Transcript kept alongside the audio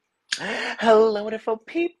Hello, wonderful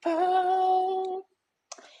people.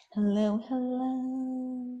 Hello,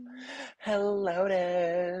 hello.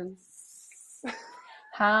 Hello,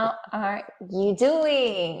 How are you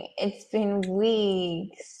doing? It's been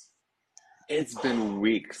weeks. It's been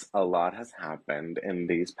weeks. A lot has happened in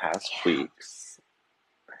these past weeks.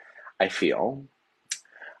 I feel.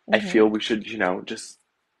 I Mm-hmm. feel we should, just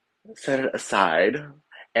set it aside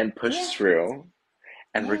and push Yeah, through.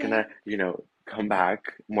 And we're yeah, gonna, come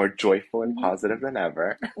back more joyful and mm-hmm. positive than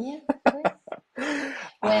ever. Yeah, of course.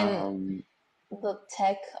 When Um, the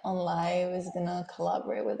tech on live is gonna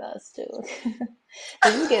collaborate with us too.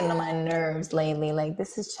 This is getting on my nerves lately. Like,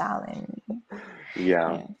 this is challenging.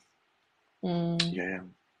 yeah, Yeah. Mm. yeah.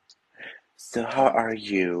 So how are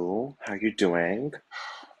you? How are you doing?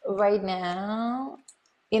 Right now,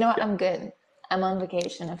 you know what? Yeah. I'm good. I'm on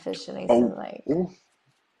vacation officially, so Oh, like, ooh,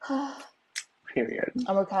 I'm period.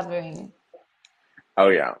 recovering. Oh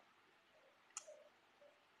yeah,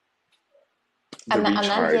 the I'm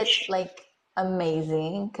not yet recharge. like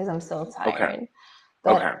amazing because I'm still Okay, tired,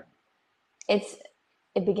 okay. but it's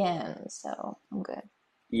it began, so I'm good.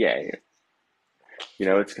 Yay.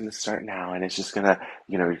 It's gonna start now and it's just gonna,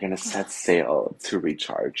 you're gonna set sail to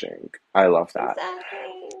recharging. I love that.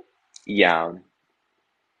 Exactly. Yeah.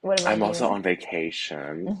 What I'm about also you? on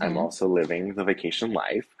vacation. I'm Mm-hmm. also living the vacation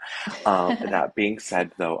life. That being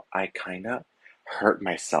said, though, I kind of hurt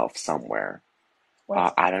myself somewhere.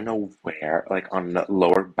 What's I that? don't know where, like on the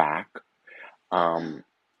lower back. Um,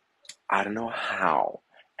 I don't know how.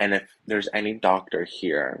 And if there's any doctor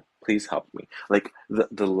here, please help me. Like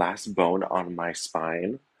the last bone on my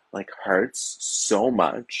spine like hurts so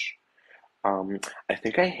much. Um, I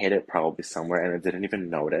think I hit it probably somewhere and I didn't even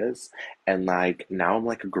notice. And like now I'm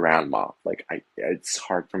like a grandma. Like it's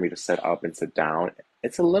hard for me to sit up and sit down.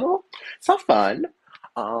 It's not fun.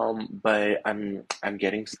 But I'm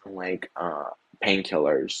getting some like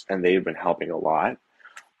painkillers and they've been helping a lot.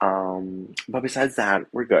 But besides that,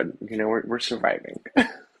 we're good. We're surviving.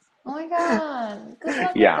 Oh my God. Good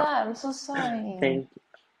luck with Yeah. that. I'm so sorry. Thank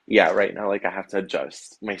Yeah, right now like I have to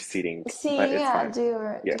adjust my seating, but See, it's yeah, fine. do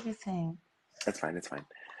Yeah, your thing. it's fine, it's fine.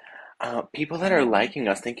 People that are Oh, liking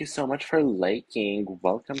us, thank you so much for liking.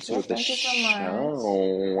 Welcome to yes, the thank you so much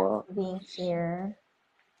show. for being here.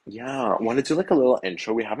 Yeah, want to do like a little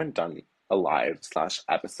intro? We haven't done a live slash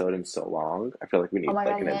episode in so long. I feel like we Oh need my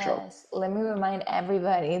like God, an intro. yes. Let me remind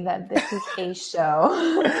everybody that this is a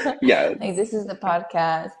show. Like, Yes. this is the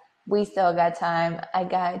podcast. We still got time. A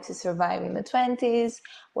guide to surviving the 20s,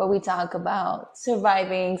 where we talk about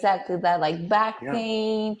surviving exactly that, like back Yeah.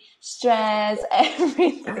 pain, stress,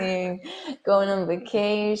 everything, going on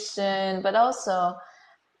vacation, but also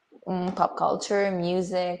pop culture,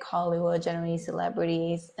 music, Hollywood, generally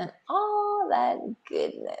celebrities, and all that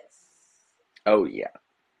goodness. Oh yeah.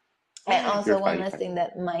 And You're also, one funny, last funny. thing,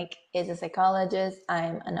 that Mike is a psychologist.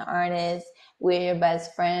 I'm an artist. We're your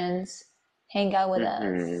best friends. Hang out with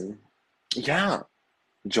us. Mm-hmm. Yeah.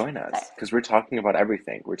 Join Sorry. us because we're talking about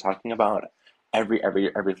everything. We're talking about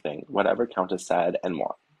everything, whatever Countess said and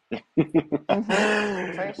more.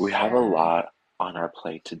 For We have a sure. lot on our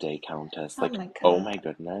plate today, Countess. Oh Like, my oh my God.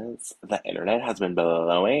 goodness, the internet has been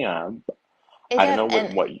blowing up. It I don't did. know And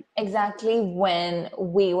what you, exactly when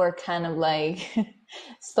we were kind of like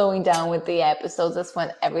slowing down with the episodes, that's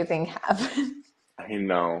when everything happened. I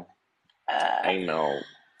know, I know.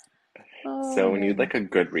 Oh So we need man. like a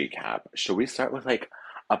good recap. Should we start with like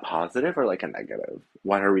a positive or like a negative?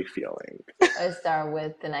 What are we feeling? Let's start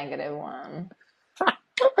with the negative one.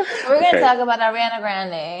 We're going to Okay, talk about Ariana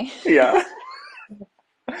Grande. yeah.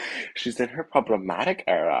 She's in her problematic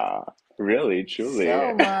era. Really, truly.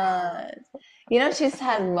 So much. You know, she's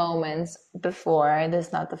had moments before. This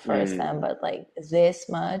is not the first time, Mm, but like this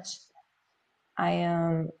much, I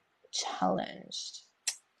am challenged.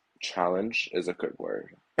 challenge is a good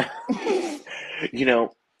word. You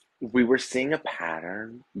know, we were seeing a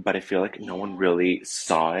pattern, but I feel like no one Yeah, really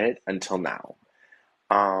saw it until now.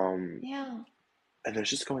 Um, yeah. and there's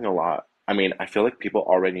just going a lot. I mean, I feel like people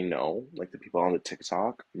already know, like the people on the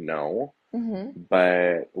TikTok know, Mm-hmm.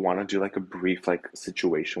 but want to do like a brief like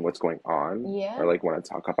situation, what's going on, or Yeah, like want to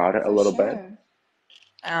talk about it a for little bit. sure.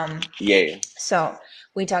 Um, Yay. so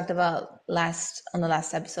we talked about last on the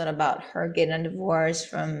last episode about her getting a divorce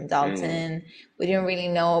from Mm, Dalton. We didn't really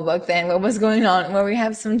know back then what was going on. Well, we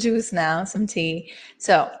have some juice now, some tea.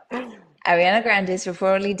 So Ariana Grande is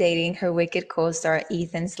reportedly dating her Wicked co-star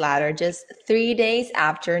Ethan Slatter just 3 days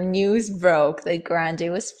after news broke that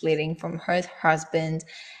Grande was splitting from her husband,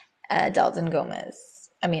 Dalton Gomez.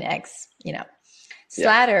 I mean, ex, you know. Yeah.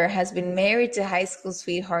 Slatter has been married to high school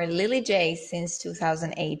sweetheart Lily J since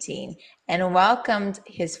 2018 and welcomed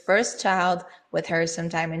his first child with her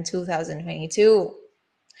sometime in 2022.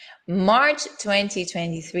 March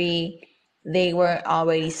 2023, they were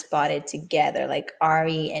already spotted together, like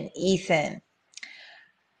Ari and Ethan.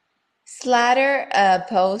 Slatter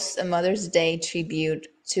posts a Mother's Day tribute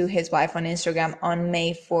to his wife on Instagram on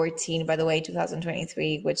May 14, by the way,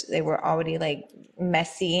 2023, which they were already like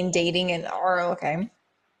messy and dating and okay.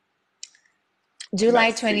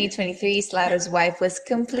 July Messy. 2023, Slatter's wife was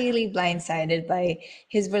completely blindsided by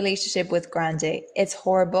his relationship with Grande. It's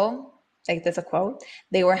horrible. Like, that's a quote.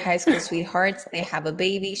 They were high school sweethearts. They have a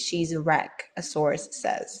baby. She's a wreck, a source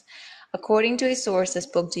says. According to a source that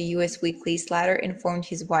spoke to US Weekly, Slatter informed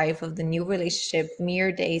his wife of the new relationship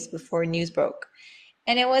mere days before news broke.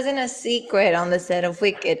 And it wasn't a secret on the set of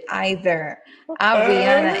Wicked either.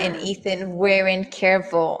 Ariana and Ethan weren't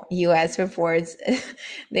careful, US reports.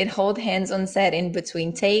 They'd hold hands on set in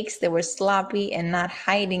between takes. They were sloppy and not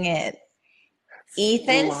hiding it.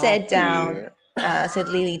 Ethan Sloppy. said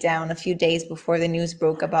Lily down a few days before the news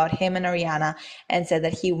broke about him and Ariana and said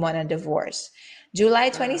that he won a divorce. July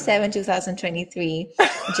 27, 2023,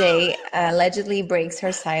 Jay allegedly breaks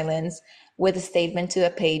her silence with a statement to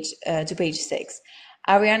page 6.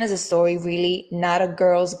 Ariana's a story, really, not a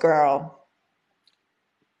girl's girl.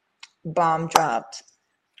 Bomb dropped.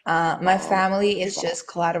 My Bomb family is drop. just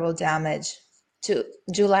collateral damage. To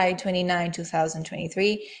July 29,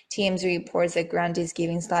 2023, TMZ reports that Grant is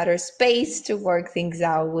giving Slater space to work things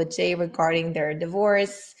out with Jay regarding their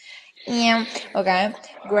divorce. Yeah, okay.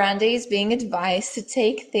 Grande is being advised to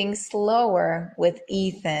take things slower with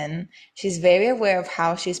Ethan. She's very aware of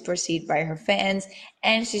how she's perceived by her fans,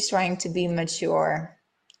 and she's trying to be mature.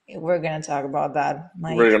 We're gonna talk about that,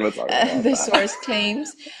 We're Mike. gonna talk about The that. source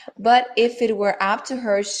claims. But if it were up to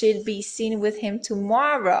her, she'd be seen with him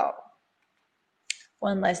tomorrow.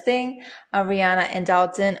 One last thing, Ariana and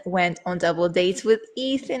Dalton went on double dates with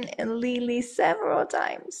Ethan and Lily several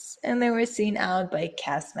times, and they were seen out by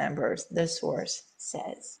cast members, the source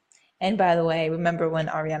says. And by the way, remember when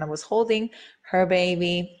Ariana was holding her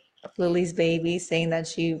baby, Lily's baby, saying that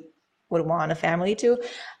she would want a family too?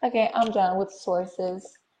 Okay, I'm done with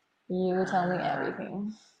sources. You tell me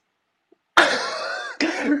everything.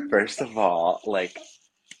 First of all, like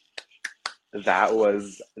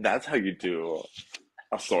that's how you do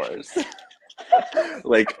a source.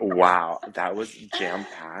 Like, wow, that was jam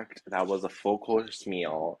packed. That was a full course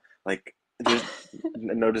meal. Like, there's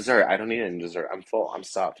no dessert. I don't need any dessert. I'm full. I'm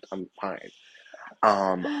stuffed. I'm fine.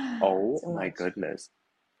 Oh Too my much. goodness.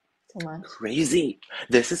 Too much. Crazy.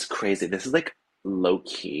 This is crazy. This is like low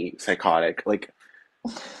key psychotic. Like,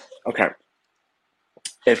 okay,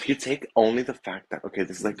 if you take only the fact that, okay,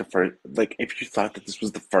 this is like the first, like, if you thought that this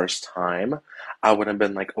was the first time, I would have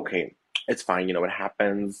been like, okay, it's fine, you know, it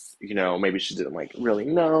happens, you know, maybe she didn't like really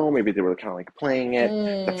know, maybe they were kind of like playing it.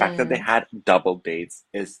 The fact that they Mm, had double dates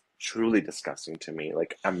is truly disgusting to me.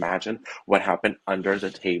 Like, imagine what happened under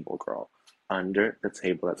the table, girl. Under the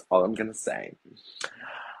table, that's all I'm gonna say.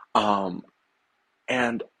 Um,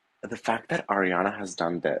 and the fact that Ariana has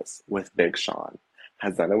done this with Big Sean,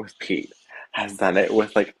 has done it with Pete, has done it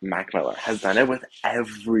with like Mac Miller, has done it with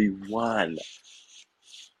everyone.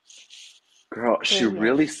 Girl, she period.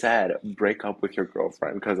 really said, break up with your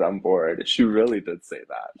girlfriend because I'm bored. She really did say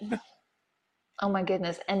that. Oh my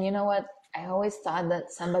goodness. And you know what? I always thought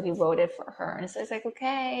that somebody wrote it for her. And so it's like,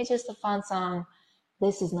 okay, it's just a fun song.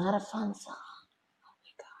 This is not a fun song.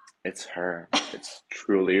 It's her. It's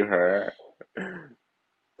truly her.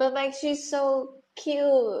 But like, she's so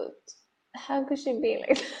cute. How could she be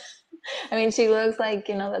like that? I mean, she looks like,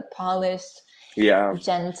 that polished, Yeah,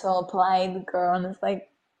 gentle, polite girl. And it's like,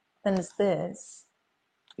 then it's this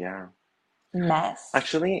yeah. mess.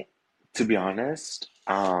 Actually, to be honest,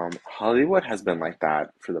 Hollywood has been like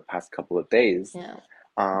that for the past couple of days. Yeah.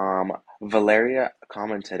 Valeria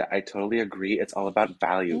commented, I totally agree. It's all about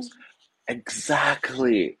values.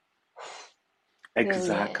 Exactly. Period.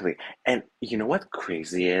 Exactly. And you know what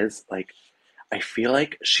crazy is? Like, I feel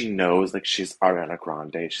like she knows, like, she's Ariana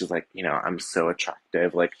Grande. She's like, you know, I'm so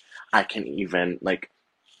attractive. Like, I can even, like,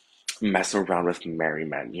 mess around with married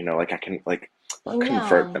men, you know, like, I can, like, not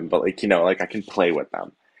convert No, them, but, like, you know, like, I can play with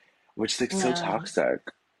them, which is, like, so no, toxic.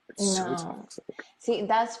 It's so no. toxic. See,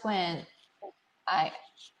 that's when I,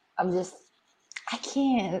 I'm just, I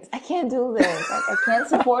can't do this. Like, I can't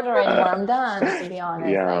support her anymore. I'm done, to be honest.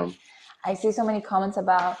 Yeah, Like, I see so many comments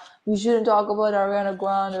about you shouldn't talk about Ariana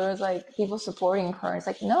Grande, or it's like people supporting her. It's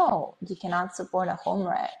like, no, you cannot support a home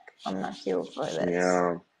wreck. I'm not here for this.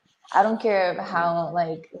 yeah. I don't care how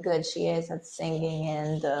like good she is at singing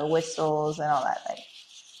and the whistles and all that. Like,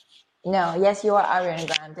 no, yes, you are Ariana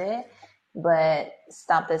Grande, but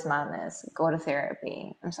stop this madness. Go to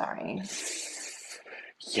therapy. I'm sorry.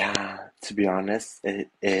 Yeah, to be honest,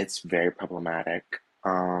 it's very problematic.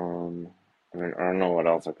 Um, I mean, I don't know what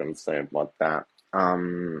else I can say about that.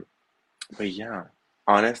 Um, but yeah,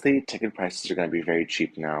 honestly, ticket prices are going to be very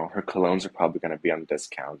cheap now. Her colognes are probably going to be on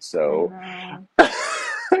discount, I so know.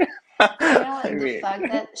 And you know I what? The mean, fact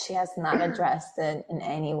that she has not addressed it in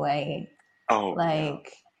any way, oh yeah,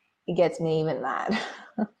 like, it gets me even mad.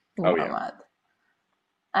 oh More yeah. mad.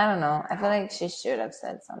 I don't know. I feel like she should have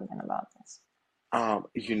said something about this.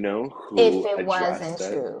 You know If who it wasn't addressed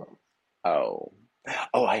it? true. Oh,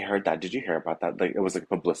 oh, I heard that. Did you hear about that? Like, it was like a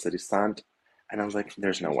publicity stunt, and I was like,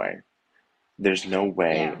 "There's no way. There's no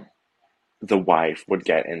way Yeah. the wife would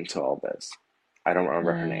get into all this." I don't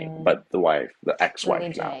remember her name, Mm, but the wife, the ex-wife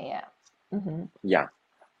Lily now. J, yeah. Hmm. Yeah.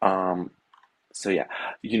 Um. So yeah,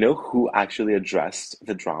 you know who actually addressed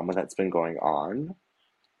the drama that's been going on?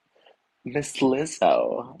 Miss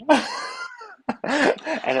Lizzo.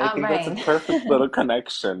 And I think that's a Right. perfect little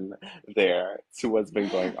connection there to what's been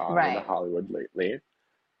going on in Right. Hollywood lately.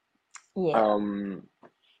 Yeah. Um,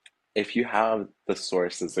 if you have the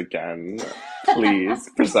sources again, please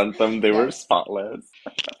present them. They were Yes. spotless.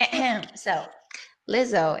 So,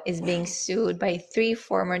 Lizzo is being sued by three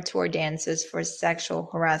former tour dancers for sexual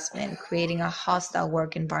harassment, creating a hostile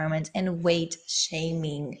work environment, and weight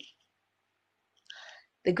shaming.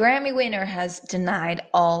 The Grammy winner has denied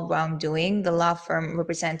all wrongdoing. The law firm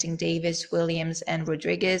representing Davis, Williams, and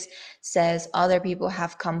Rodriguez says other people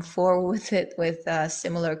have come forward with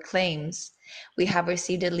similar claims. We have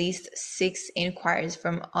received at least 6 inquiries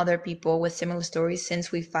from other people with similar stories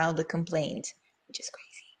since we filed the complaint, which is crazy.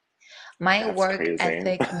 My That's work crazy.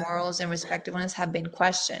 ethic, morals, and respectfulness have been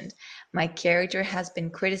questioned. My character has been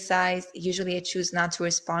criticized. Usually, I choose not to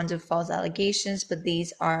respond to false allegations, but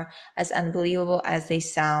these are as unbelievable as they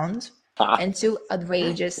sound and too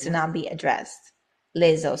outrageous to not be addressed,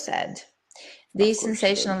 Lizzo said. Of These course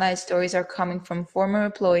she did. sensationalized stories are coming from former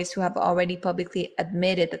employees who have already publicly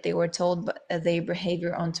admitted that they were told that their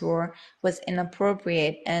behavior on tour was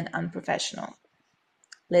inappropriate and unprofessional.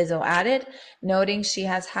 Lizzo added, noting she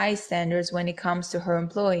has high standards when it comes to her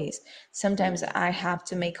employees. Sometimes Mm. I have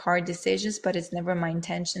to make hard decisions, but it's never my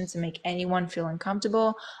intention to make anyone feel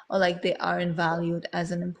uncomfortable or like they aren't valued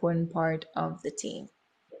as an important part of the team.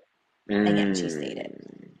 Again, she stated.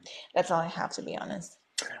 Mm. That's all I have to be honest.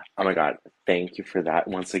 Oh my God, thank you for that.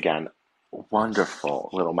 Once again, wonderful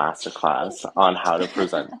little masterclass on how to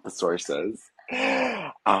present the sources.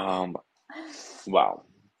 Um, well,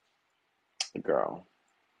 girl,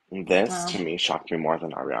 this Well, to me shocked me more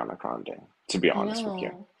than Ariana Grande, to be honest with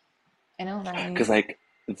you. I know, right? Because, like,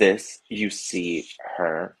 this, you see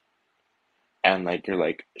her, and, like, you're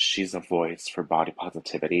like, she's a voice for body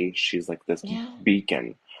positivity. She's, like, this Yeah.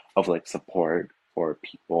 beacon of, like, support for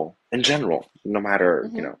people in general, no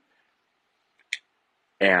matter, Hmm.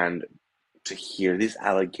 and to hear these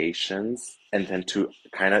allegations and then to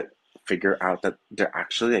kind of figure out that they're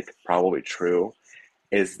actually, like, probably true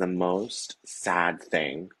is the most sad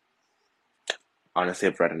thing, honestly,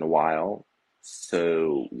 I've read in a while.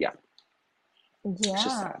 So, yeah, it's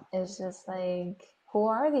just Yeah, sad. it's just like, who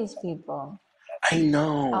are these people I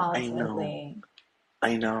know, I know, ultimately?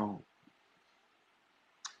 I know.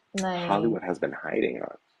 Like, Hollywood has been hiding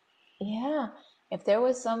us. yeah, if there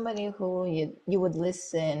was somebody who you would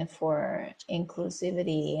listen for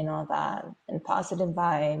inclusivity and all that and positive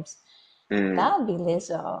vibes, Mm, that would be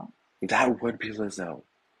Lizzo, that would be Lizzo.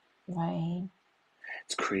 right?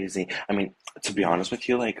 It's crazy. I mean, to be honest with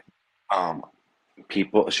you, like, um,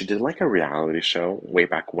 people, she did like a reality show way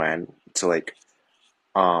back when to like,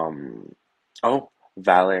 um, oh,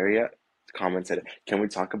 Valeria commented, can we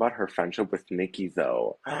talk about her friendship with Nicki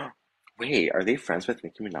though? Wait, are they friends with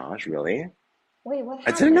Nicki Minaj, really? Wait, what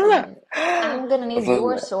I didn't know happened? that. I'm gonna need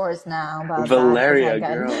your Val source now about that because I Valeria,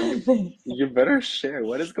 got girl, nothing. you better share.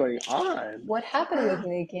 What is going on? What happened with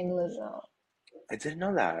Nicki and Lizzo? I didn't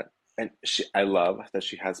know that. And I love that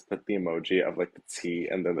she has put the emoji of like the tea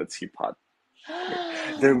and then the teapot.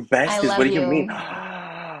 They're I besties. What love do you mean?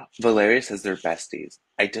 you. Valeria says they're besties.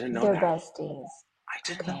 I didn't know They're that. besties. I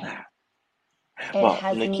didn't know Okay. that. And Well,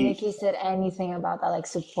 has Nikki, Nikki said anything about that? Like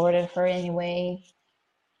supported her anyway?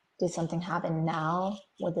 Did something happen now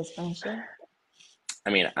with this friendship?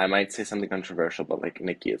 I mean, I might say something controversial, but like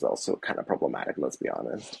Nikki is also kind of problematic, let's be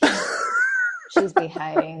honest. She's been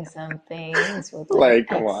hiding some things with like Like,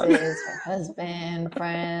 come on. exes, her husband,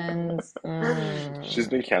 friends. She's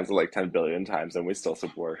been canceled like 10 billion times and we still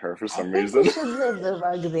support her for I some think we reason. should leave the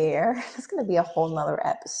rug there. It's gonna be a whole nother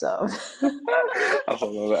episode. A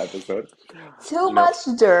whole nother episode. Too You know, much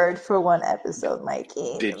dirt for one episode,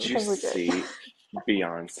 Mikey. did I you think we're good. see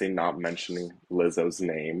Beyonce not mentioning Lizzo's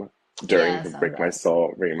name during the Yes, on Break My that.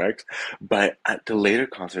 Soul remix? But at the later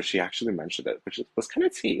concert, she actually mentioned it, which was kind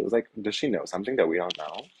of tea. It was like, does she know something that we don't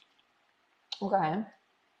know? Okay.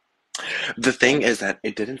 The thing is that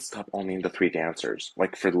it didn't stop only in the three dancers.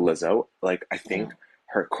 Like for Lizzo, like I Yeah. think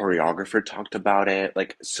her choreographer talked about it.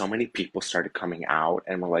 Like so many people started coming out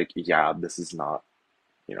and were like, yeah, this is not,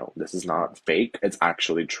 this is not fake. It's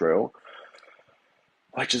actually true.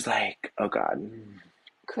 Which is like, oh God,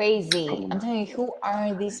 Crazy. I'm problematic. telling you, who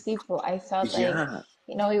are these people? I thought like, Yeah,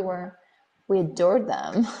 we adored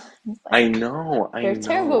them. It's I like know, I they're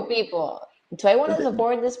terrible know. people. Do I want to Th-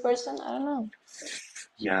 support this person? I don't know.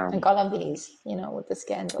 Yeah, And God of these, with the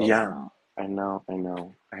scandals and yeah, all. I know.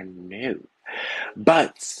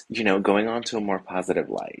 But, going on to a more positive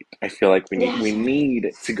light, I feel like we Yes.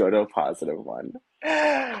 need to go to a positive one.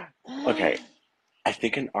 Okay, I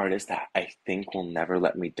think an artist that I think will never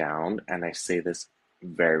let me down, and I say this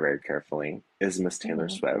very, very carefully, is Miss Taylor Hmm.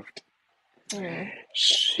 Swift. Hmm.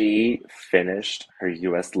 She finished her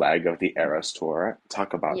US leg of the Eras tour.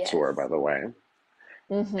 Talk about tour, by Yes. the way.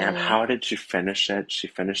 And Hmm. how did she finish it? She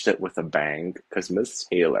finished it with a bang because Miss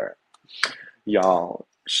Taylor, y'all,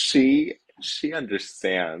 she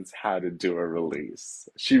understands how to do a release.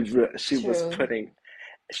 She was True. putting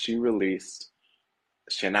she released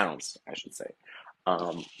she announced, I should say,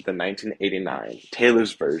 the 1989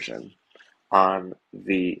 Taylor's version on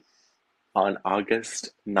the on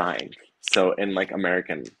August 9th. So in like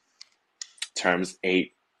American terms,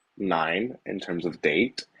 8/9 in terms of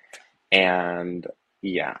date. And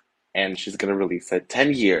yeah, and she's gonna release it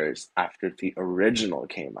 10 years after the original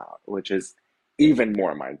came out, which is even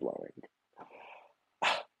more mind blowing.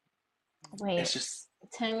 It's Wait, just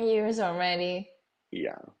 10 years already.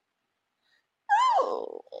 yeah.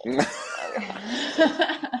 Oh. Okay.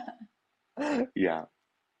 Yeah.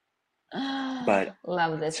 But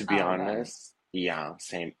Love this to be album. honest, yeah,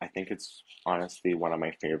 same. I think it's honestly one of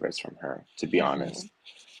my favorites from her, to be Hmm. honest.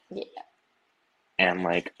 Yeah. And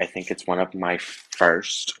like I think it's one of my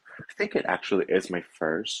first, I think it actually is my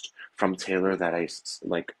first from Taylor that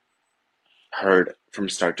like heard from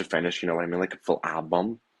start to finish, you know what I mean? Like a full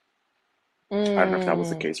album. I don't know if that was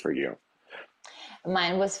the Mm, case for you.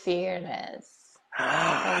 mine was Fearless.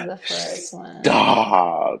 That was the first one.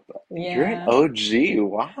 Stop. You're an Yeah. OG.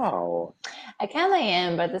 Wow. I kind of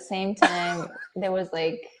am, but at the same time, there was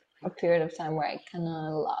like a period of time where I kind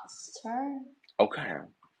of lost her. Okay.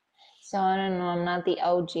 So I don't know. I'm not the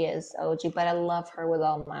OG as OG, but I love her with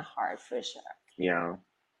all my heart for sure. Yeah.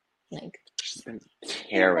 Like, She's been yeah,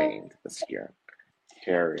 carrying this year.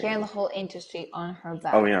 carrying the Carrying. whole industry on her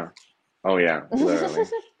Oh back. yeah. Oh yeah. Literally.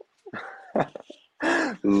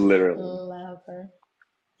 Literally. Love her.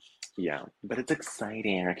 Yeah. But it's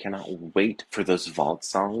exciting. I cannot wait for those vault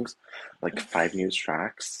songs. Like 5 new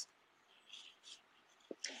tracks.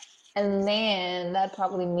 And then that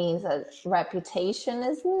probably means that Reputation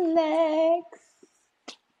is next.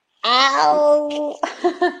 Ow!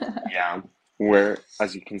 Yeah. We're,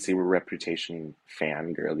 as you can see, we're Reputation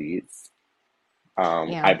fangirlies.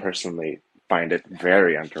 I Yeah. personally find it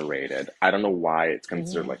very underrated. I don't know why it's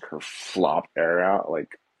considered Yeah. like her flop era.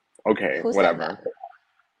 Like, okay, Who said whatever. that?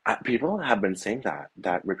 People have been saying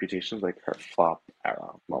that Reputation's like her flop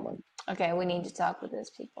era moment. Okay, we need to talk with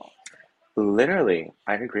these people. Literally,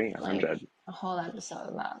 I agree, Like 100. a whole episode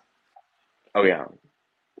about Oh yeah,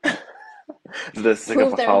 the sick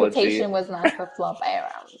of proof that apology. Reputation was not her flop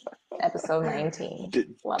era. Episode 19.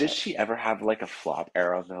 Love Did it. she ever have like a flop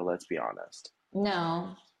era though? Let's be honest.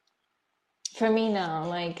 No, for me, no.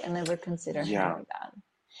 Like, I never consider her Yeah, like that.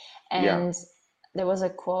 yeah, And there was a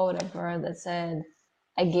quote of her that said,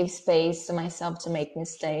 I give space to myself to make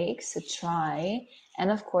mistakes, to try.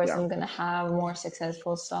 And of course, yeah. I'm going to have more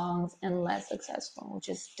successful songs and less successful, which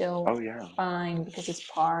is still Oh yeah, fine because it's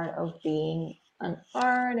part of being an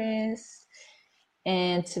artist.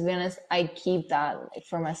 And to be honest, I keep that like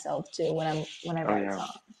for myself too when I oh write yeah,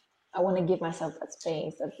 songs. I want to give myself that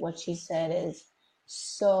space that what she said is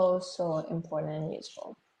so, so important and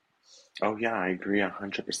useful. oh yeah. I agree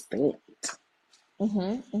 100%.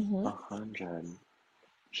 Mm-hmm, mm-hmm, 100.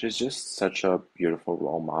 She's just such a beautiful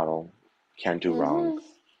role model. Can't do wrong. mm-hmm.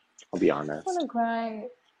 I'll be I want honest. to cry.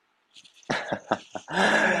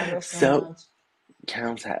 I love her so So, much.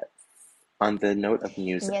 Countess, on the note of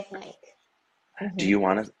music, Yes, Mike. do Mm-hmm. you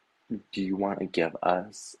want to? do you want to give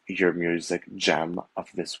us your music gem of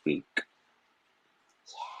this week?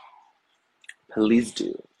 Please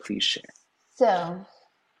do. Please share. So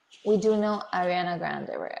we do know Ariana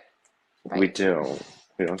Grande, right? We Right. do.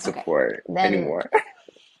 We don't Okay. support Then anymore.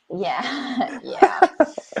 yeah, yeah,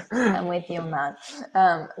 I'm with you on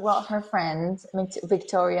that. Well, her friend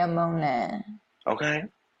Victoria Monet, Okay.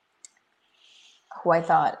 who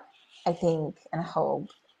I think, and hope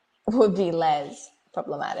would be less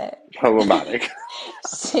problematic. Problematic.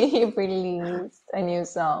 She released a new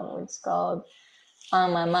song which is called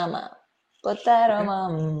On My Mama. Put that on Okay. my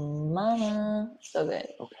mama. So good.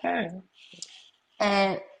 Okay.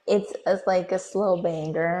 And it's like a slow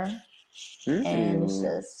banger. And it's Mm.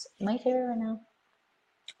 just my favorite right now.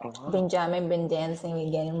 Oh Been wow. jamming, been dancing,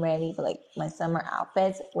 been getting ready for like my summer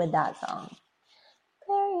outfits with that song.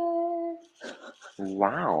 Period.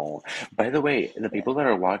 Wow. By the way, the Yeah. people that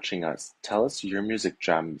are watching us, tell us your music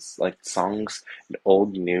gems, like songs,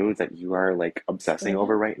 old, new, that you are like obsessing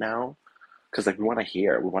over Yeah, right now. Because like we want to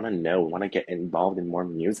hear, we want to know, we want to get involved in more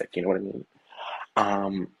music. You know what I mean?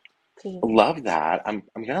 Um, please. love that. I'm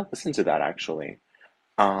gonna listen to that actually.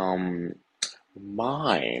 Um,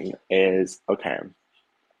 mine is okay.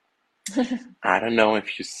 I don't know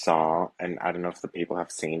if you saw, and I don't know if the people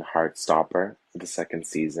have seen Heartstopper, the second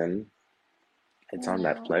season. It's on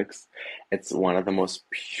No. Netflix. It's one of the most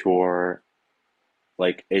pure,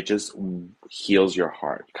 like it just heals your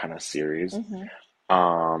heart kind of series. Mm-hmm.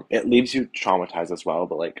 It leaves you traumatized as well,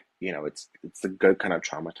 but like, it's a good kind of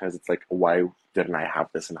traumatized. It's like, why didn't I have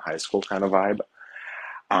this in high school kind of vibe?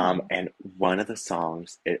 Oh. And one of the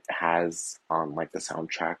songs it has on like the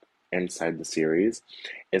soundtrack inside the series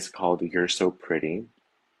is called You're So Pretty.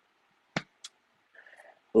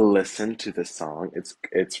 Listen to the song.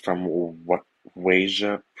 It's from what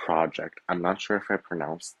Waja Project. I'm not sure if I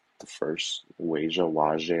pronounced the first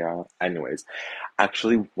Waja. Anyways,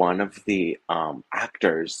 actually one of the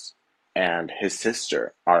actors and his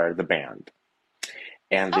sister are the band.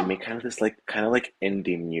 And they make Oh. kind of this like kind of like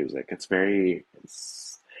indie music. It's very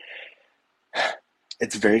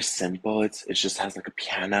simple. It just has like a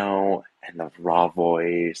piano and a raw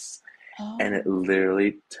voice, and it Oh.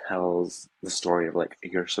 literally tells the story of like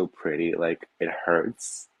you're so pretty, like it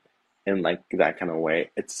hurts in like that kind of way.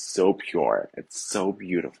 It's so pure. It's so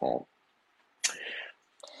beautiful.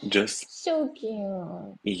 Just So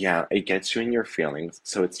cute. yeah, it gets you in your feelings.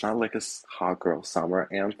 So it's not like a hot girl summer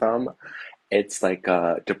anthem. It's like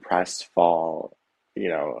a depressed fall, you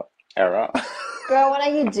know, era. Girl, what are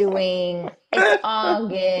you doing? It's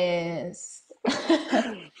August.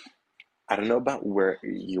 I don't know about where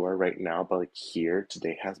you are right now, but like here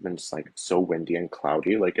today has been just like so windy and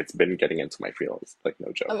cloudy. Like it's been getting into my feels. Like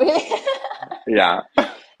no joke. Really? Yeah.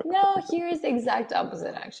 No, here is the exact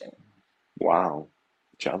opposite, actually. Wow.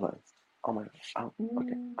 Jealous. Oh my. Oh,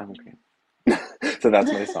 okay. Mm. I'm okay. So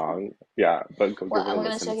that's my song. Yeah, but go Well, give it a I'm gonna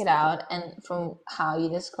listen. check It's it so good. out, and from how you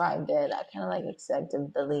described it, I kind of like expect a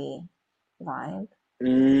Billy vibe,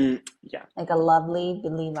 Yeah. like a lovely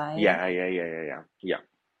Billy vibe. Yeah. Yeah. A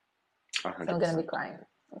So hundred I'm gonna be percent. crying.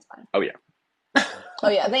 That's fine. Oh yeah. Oh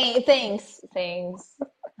yeah, thanks, thanks.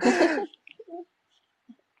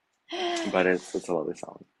 But it's a lovely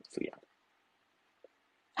song. So yeah.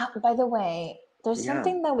 By the way, there's Yeah.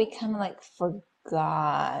 something that we kind of like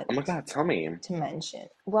forgot Oh my God, tell me. to mention.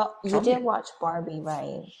 Well, you Tell did me. watch Barbie,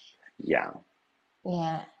 right? Yeah.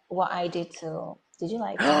 Yeah. Well, I did too. Did you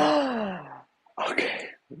like it? Okay.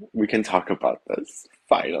 We can talk about this.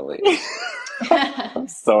 Finally. I'm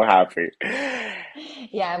so happy.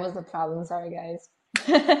 Yeah, it was a problem. Sorry, guys.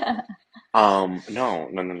 No.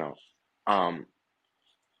 Um,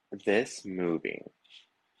 this movie,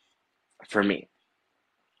 for me,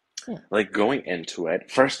 Hmm. like going into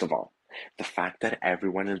it, first of all, the fact that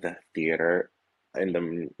everyone in the theater, in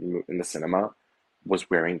the cinema, was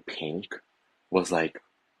wearing pink was like,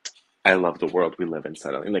 I love the world we live in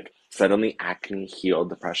suddenly. Like suddenly acne healed,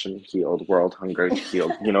 depression healed, world hunger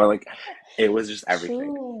healed. Like it was just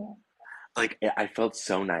everything. True. Like I felt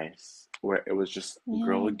so nice where it was just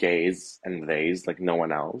girl Yeah. gaze and theys like no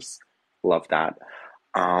one else. Love that.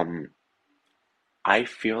 Um, I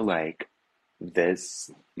feel like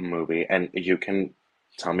this movie, and you can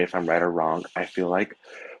tell me if I'm right or wrong, I feel like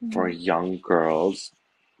for Mhm. young girls,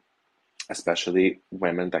 especially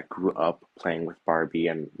women that grew up playing with Barbie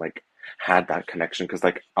and like had that connection, because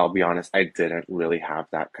like I'll be honest, I didn't really have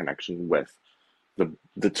that connection with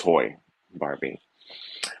the toy Barbie.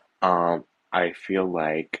 I feel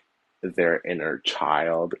like their inner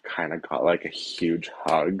child kind of got like a huge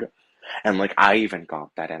hug. And like I even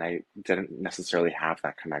got that and I didn't necessarily have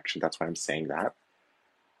that connection. That's why I'm saying that.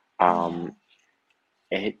 Yeah. Um,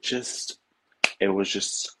 it just it was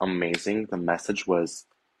just amazing. The message was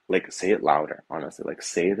like say it louder, honestly. Like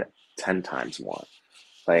say it 10 times more.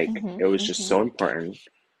 Like Mm-hmm, it was just mm-hmm. so important.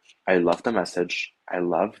 I love the message. I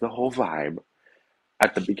love the whole vibe.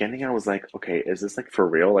 At the beginning, I was like, okay, is this like for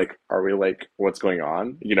real? Like, are we like, what's going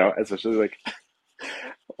on? You know, especially like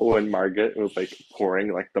when Margaret was like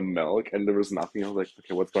pouring like the milk and there was nothing. I was like,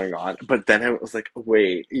 okay, what's going on? But then I was like,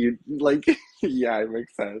 wait, you like, yeah, it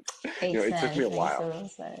makes sense. You know, Makes it took me a sense, makes while. total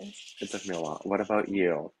sense. It took me a while. What about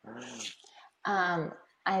you? Um,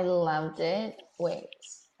 I loved it. Wait,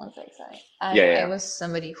 one sec, sorry. Yeah, I yeah, was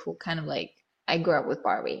somebody who kind of like I grew up with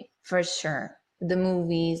Barbie for sure. The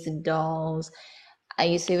movies, the dolls. I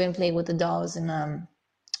used to even play with the dolls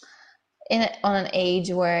on an age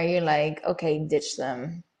where you're like, okay, ditch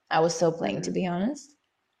them. I was still yeah. playing, to be honest.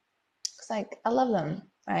 It's like I love them,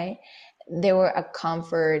 right? They were a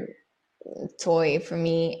comfort toy for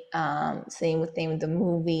me. Same with the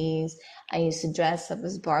movies. I used to dress up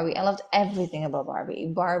as Barbie. I loved everything about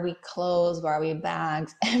Barbie. Barbie clothes, Barbie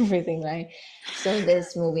bags, everything, right? So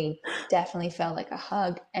this movie definitely felt like a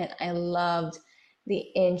hug, and I loved the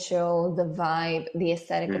intro, the vibe, the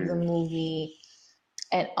aesthetic of the Mm, movie.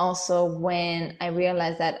 And also when I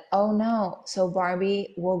realized that, oh no, so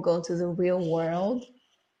Barbie will go to the real world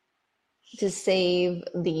to save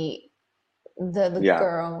the yeah.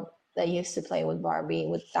 girl that used to play with Barbie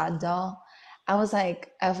with that doll. I was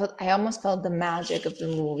like, I almost felt the magic of the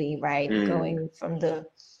movie, right? Mm, Going from the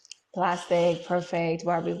plastic, perfect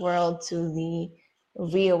Barbie world to the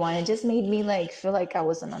real one. It just made me like feel like I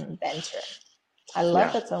was on an adventure. I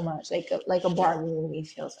love yeah, that so much, like a yeah, Barbie movie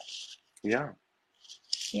feels like. yeah.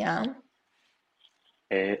 Yeah.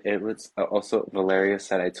 It was also Valeria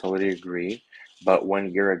said I totally agree, but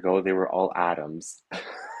 1 year ago they were all atoms.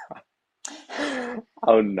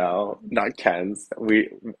 Oh no, not Ken's.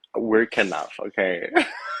 We're Ken-enough, okay?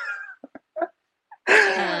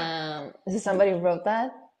 Is it somebody who wrote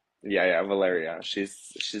that? Yeah, yeah, Valeria.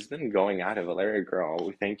 She's been going at it, Valeria girl.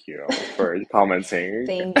 We thank you for commenting.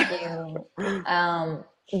 Thank you. Um,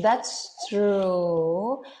 that's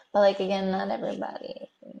true, but like again, not everybody.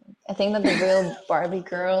 I think that the real Barbie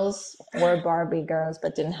girls were Barbie girls,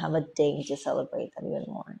 but didn't have a day to celebrate them even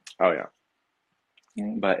more. Oh yeah.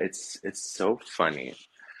 Right? But it's so funny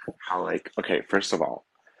how like okay, first of all,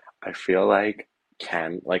 I feel like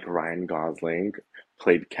Ken, like Ryan Gosling,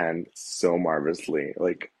 played Ken so marvelously.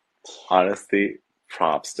 Like honestly,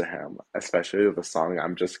 props to him. Especially the song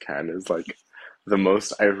I'm Just Ken is like the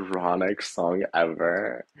most ironic song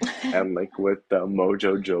ever. And like with the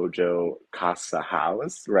Mojo Jojo Casa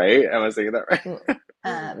House, right? Am I saying that right?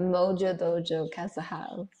 Mojo Dojo Casa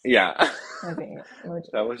House. Yeah. Okay,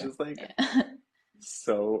 Mojo That was Dojo. just like Yeah,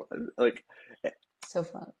 so like so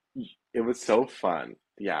fun. it was so fun.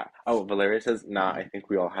 Yeah. Oh, Valeria says, nah, I think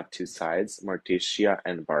we all have two sides, Morticia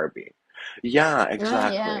and Barbie. Yeah, Oh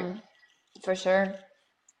exactly. yeah, for sure,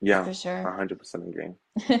 Yeah, for sure. 100% agree.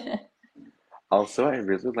 Also, I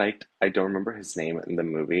really liked, I don't remember his name in the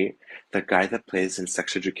movie, the guy that plays in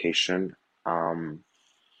Sex Education. Um,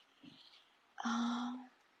 Oh,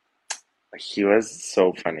 he was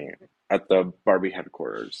so funny at the Barbie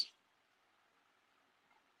headquarters.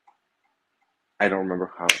 I don't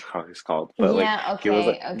remember how he's called, but like yeah. he was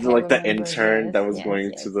Okay, okay. like the Remember intern this? that was Yes,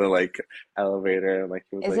 going to yes, the yes. like elevator and like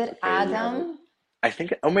he was Is like, it okay, yeah, like Adam? I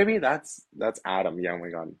think oh maybe that's Adam. Yeah, oh my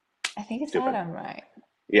God. I think it's Stupid. Adam, right?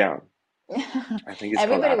 Yeah, I think he's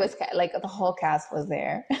called Everybody Adam. was like the whole cast was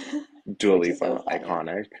there, Dua which is so Lipa, funny.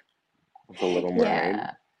 iconic. The Little Mermaid.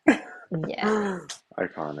 Yeah, yes.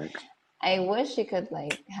 Iconic. I wish you could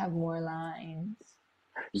like have more lines,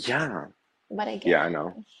 Yeah. but I Yeah, get I it.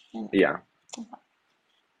 know. I know. Yeah.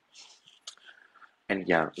 And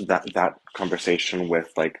yeah, that conversation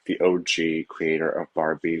with like the OG creator of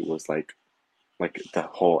Barbie was like the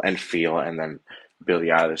whole and feel and then Billie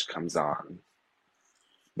Eilish comes on.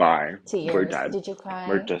 Bye. We're Tears. dead. Did you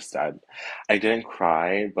We're cry? just dead. I didn't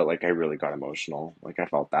cry, but like I really got emotional. Like I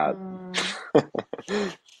felt that. Mm,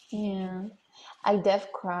 yeah. I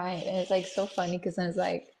def cried, and it's like so funny because I was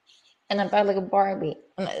like, and I felt like a Barbie.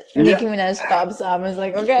 And Yeah. Nicki Minaj pops up and it's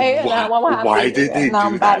like, okay, and then Why I'm why happy. did they Now do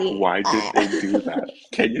I'm that? Barbie. Why did they do that?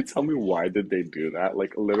 Can you tell me why did they do that?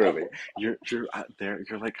 Like literally, you're out there,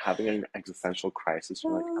 you're like having an existential crisis.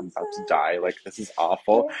 You're like, I'm about to die. Like this is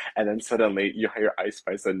awful. And then suddenly you hear Ice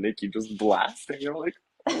Spice and Nicki just blasting. You're like,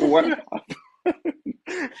 what happened?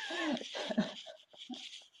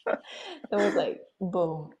 It was like,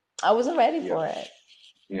 boom. I wasn't ready Yeah, for it.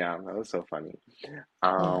 yeah, that was so funny.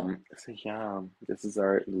 Yeah. So yeah, this is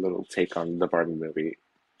our little take on the Barbie movie.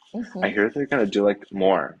 I Hmm. hear they're gonna do like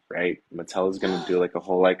more, right? Mattel is gonna do like a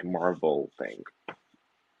whole like Marvel thing.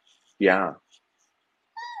 Yeah,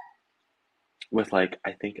 with like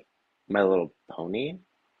I think My Little Pony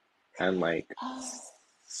and like Oh,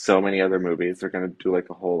 so many other movies. They're gonna do like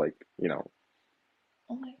a whole like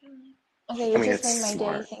oh my God. Okay, I you mean just it's made my day.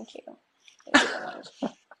 smart. Thank you. Thank you so much.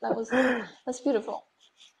 That was that's beautiful.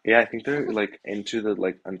 Yeah, I think they're like into the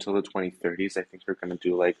like until the 2030s. I think they're gonna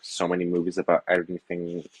do like so many movies about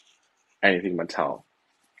anything Mattel.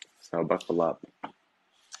 So buckle up.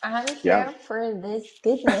 I'm Yeah. here for this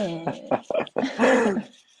goodness.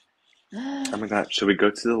 Oh my God, should we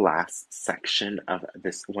go to the last section of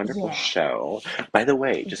this wonderful Yeah, show? By the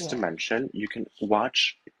way, just to yeah. mention, you can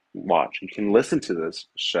you can listen to this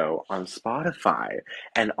show on Spotify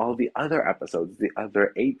and all the other episodes, the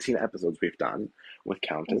other 18 episodes we've done with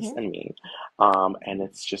Countess Hmm. and me. And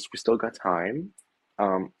it's just, we still got time.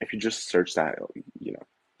 If you just search that, you know,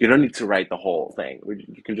 you don't need to write the whole thing.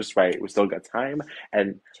 You can just write, we still got time,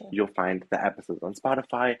 and True. you'll find the episodes on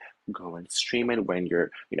Spotify. Go and stream it when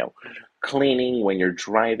you're, cleaning, when you're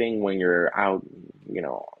driving, when you're out,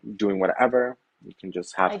 doing whatever. You can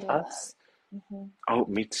just have I do us. that. Hmm. Oh,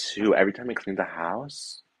 me too. Every time I clean the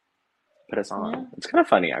house, put us Yeah, on. It's kind of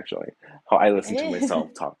funny, actually, how I listen it to is.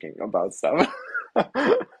 myself talking about stuff.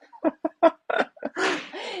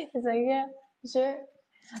 It's like, yeah, sure.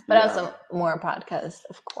 But Yeah. also more podcasts,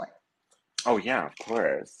 of course. Oh, yeah, of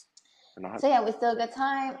course. We're not, So yeah, we still got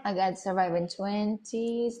time. I got Surviving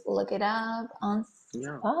 20s. Look it up on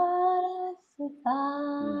yeah. Spotify.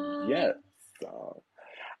 Yes. So,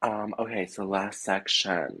 okay, so last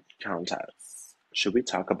section, Countess. Should we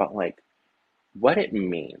talk about like what it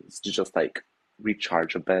means to just like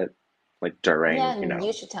recharge a bit, like during, Yeah,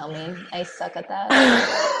 you should tell me. I suck at that.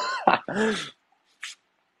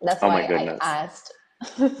 Oh That's my why I goodness. asked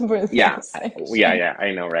for Yeah, this yeah, section. yeah,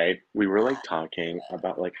 I know, right? We were like talking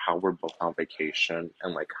about like how we're both on vacation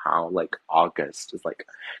and like how like August is like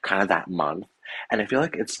kind of that month. And I feel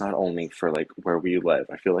like it's not only for like where we live.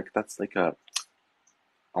 I feel like that's like a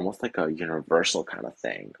almost like a universal kind of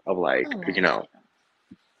thing of like, Oh my God.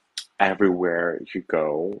 everywhere you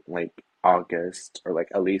go, like August or like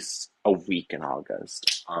at least a week in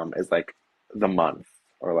August, is like the month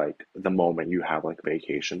or like the moment you have like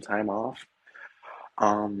vacation time off.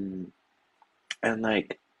 Um, and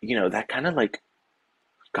like, that kind of like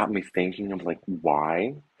got me thinking of like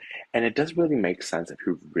why. And it does really make sense if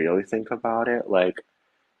you really think about it. Like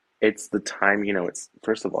it's the time, it's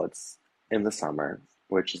first of all, it's in the summer,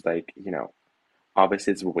 which is like,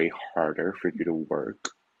 obviously it's way harder for you to work,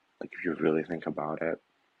 like if you really think about it.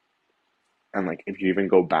 And like if you even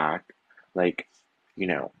go back, like, you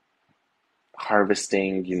know,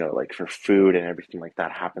 harvesting, like for food and everything like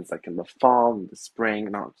that happens like in the fall, in the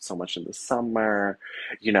spring, not so much in the summer.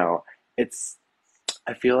 You know, it's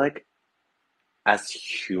I feel like as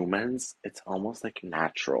humans, it's almost like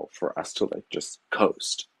natural for us to like just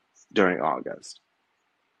coast during August.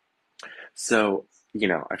 So,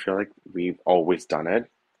 I feel like we've always done it.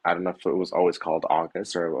 I don't know if it was always called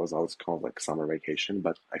August or it was always called like summer vacation,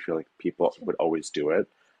 but I feel like people would always do it.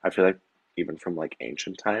 I feel like even from like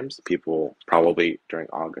ancient times, people probably during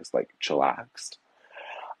August like chillaxed.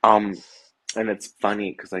 Um, and it's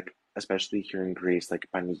funny because like especially here in Greece, like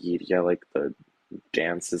Panegyria, like the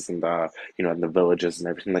dances and in the villages and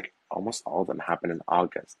everything, like almost all of them happen in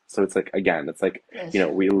August. So it's like again, it's like, That's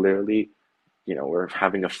true. we literally we're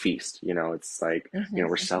having a feast, it's like, Hmm.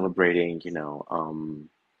 we're celebrating,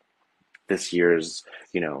 this year's,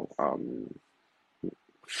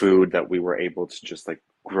 food that we were able to just like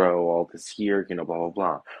grow all this year, blah, blah,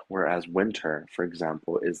 blah. Whereas winter, for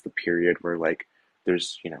example, is the period where like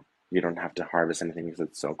there's, you don't have to harvest anything because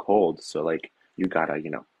it's so cold. So like you gotta,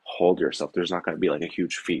 hold yourself. There's not gonna be like a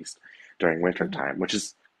huge feast during winter Hmm. time, which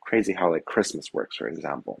is crazy how like Christmas works, for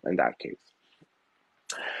example, in that case.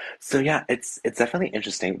 So yeah, it's definitely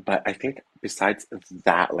interesting, but I think besides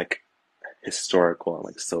that like historical and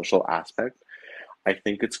like social aspect, I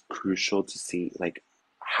think it's crucial to see like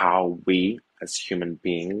how we as human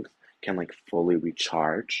beings can like fully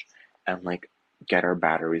recharge and like get our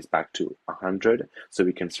batteries back to 100 so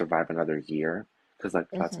we can survive another year. Because like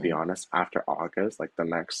let's be Hmm. honest, after August, like the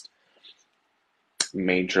next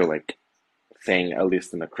major like thing, at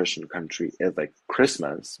least in a Christian country, is like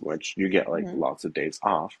Christmas, which you get like Hmm. lots of days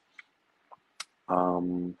off.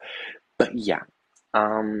 Um, but yeah,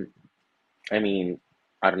 um, I mean,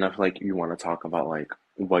 I don't know if like you want to talk about like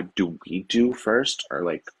what do we do first, or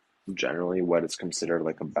like generally what is considered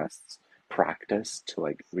like a best practice to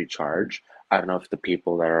like recharge. I don't know if the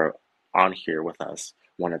people that are on here with us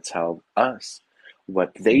want to tell us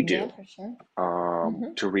what they Yeah, do for sure.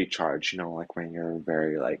 Hmm. to recharge, like when you're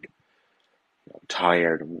very like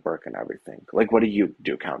tired of work and everything. Like, what do you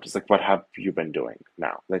do, Countess? Like, what have you been doing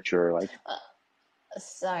now that you're like,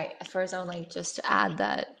 Sorry, at first I would like just to add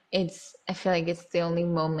that I feel like it's the only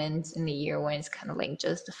moment in the year when it's kind of like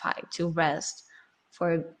justified to rest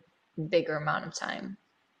for a bigger amount of time,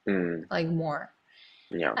 mm, like more.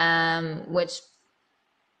 yeah, Which,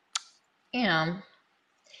 you know,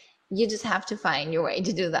 you just have to find your way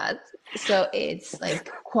to do that. So it's like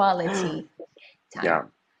quality time. yeah,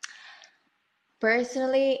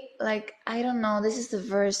 Personally, like, I don't know, this is the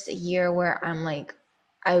first year where I'm like,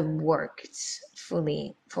 I worked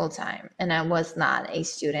full time, and I was not a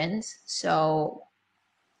student. So,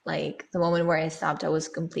 like, the moment where I stopped, I was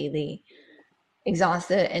completely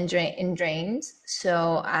exhausted and drained.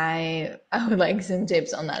 So I would like some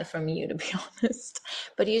tips on that from you, to be honest.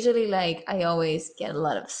 But usually, like, I always get a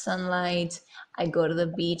lot of sunlight. I go to the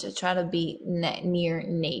beach. I try to be near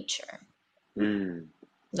nature. mm,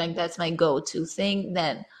 Like, that's my go-to thing.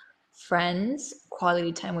 Then friends,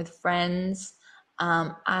 quality time with friends.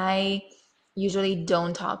 I usually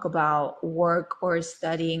don't talk about work or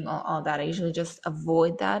studying or all that. I usually just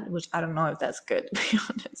avoid that, which I don't know if that's good, to be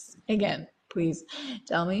honest. Again, please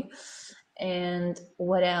tell me. And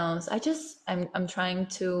what else? I'm trying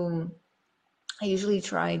to, I usually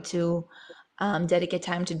try to dedicate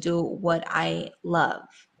time to do what I love,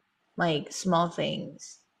 like small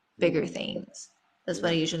things, bigger mm, things. That's what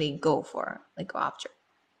I yeah, usually go for, like go after.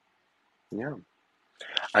 yeah.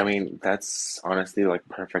 I mean, that's honestly like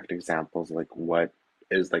perfect examples, like what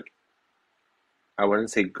is like I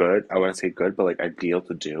wouldn't say good, but like ideal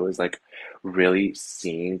to do is like really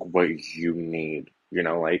seeing what you need,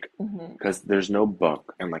 like Hmm. because there's no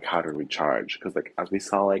book and like how to recharge. Because like as we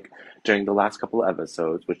saw like during the last couple of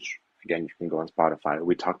episodes, which again you can go on Spotify,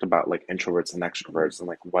 we talked about like introverts and extroverts and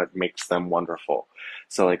like what makes them wonderful.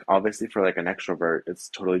 So like obviously for like an extrovert, it's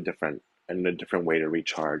totally different and a different way to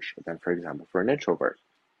recharge than for example for an introvert.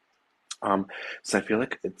 Um, so I feel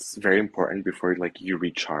like it's very important before like you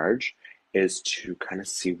recharge is to kind of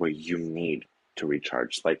see what you need to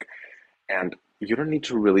recharge. Like, and you don't need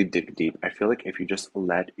to really dig deep. I feel like if you just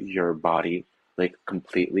let your body like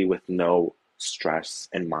completely with no stress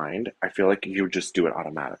in mind, I feel like you just do it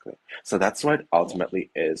automatically. So that's what it Yeah.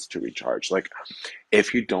 ultimately is to recharge. Like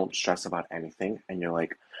if you don't stress about anything and you're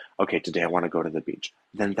like, okay, today I want to go to the beach,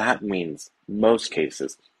 then that means most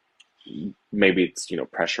cases maybe it's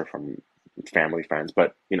pressure from family friends,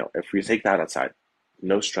 but if we take that aside,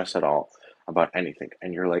 no stress at all about anything,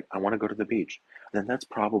 and you're like I want to go to the beach, then that's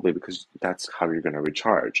probably because that's how you're going to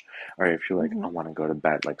recharge. Or if you're like I Hmm. want to go to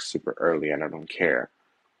bed like super early and I don't care,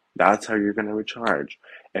 that's how you're going to recharge.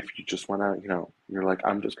 If you just want to you're like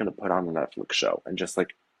I'm just going to put on a Netflix show and just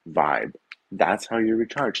like vibe, that's how you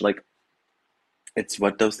recharge. Like it's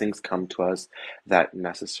what those things come to us that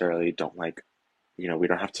necessarily don't like we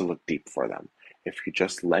don't have to look deep for them. If you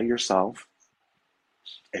just let yourself,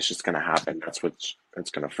 it's just going to happen. That's what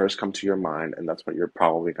it's going to first come to your mind, and that's what you're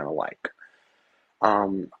probably going to like.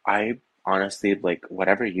 I honestly like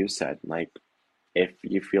whatever you said. Like, if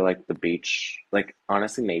you feel like the beach, like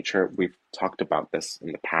honestly, nature. We've talked about this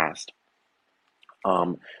in the past.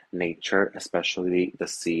 Nature, especially the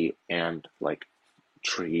sea and like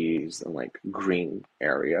trees and like green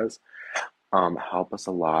areas, help us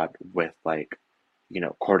a lot with like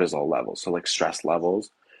cortisol levels, so like stress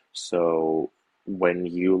levels. So when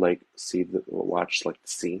you like watch like the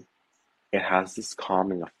sea, it has this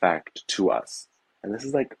calming effect to us. And this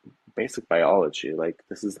is like basic biology, like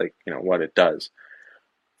this is like what it does.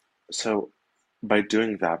 So by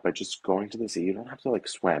doing that, by just going to the sea, you don't have to like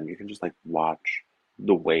swim, you can just like watch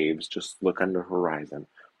the waves, just look under horizon.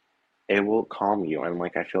 It will calm you. And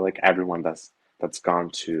like I feel like everyone that's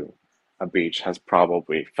gone to a beach has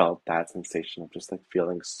probably felt that sensation of just like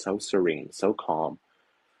feeling so serene, so calm.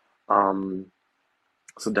 Um,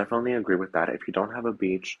 so definitely agree with that. If you don't have a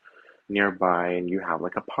beach nearby and you have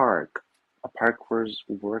like a park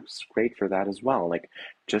works great for that as well. Like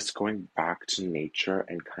just going back to nature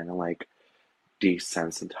and kind of like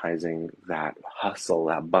desensitizing that hustle,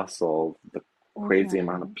 that bustle, the crazy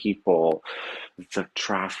amount of Hmm. people, the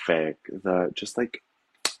traffic, the just like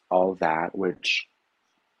all that, which,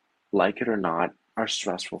 like it or not, are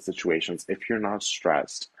stressful situations. If you're not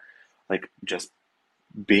stressed, like just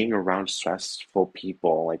being around stressful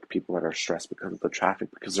people, like people that are stressed because of the traffic,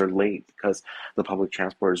 because they're late, because the public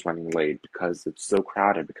transport is running late, because it's so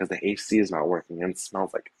crowded, because the AC is not working and it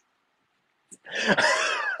smells like,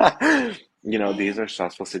 these are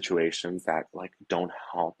stressful situations that like don't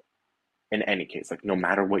help in any case. Like no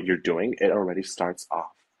matter what you're doing, it already starts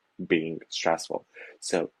off being stressful.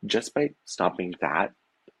 So just by stopping that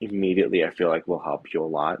immediately, I feel like will help you a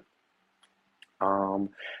lot. Um,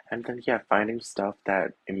 and then yeah, finding stuff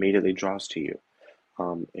that immediately draws to you.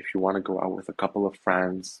 If you want to go out with a couple of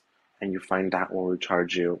friends and you find that will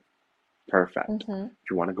recharge you, perfect. Mm-hmm. If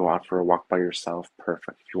you want to go out for a walk by yourself,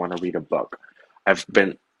 perfect. If you want to read a book, I've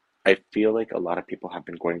been, I feel like a lot of people have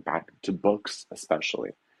been going back to books,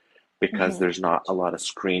 especially because Mm-hmm. there's not a lot of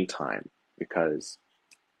screen time. Because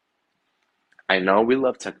I know we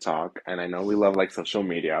love TikTok and I know we love like social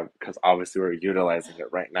media because obviously we're utilizing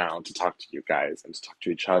it right now to talk to you guys and to talk to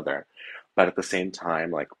each other. But at the same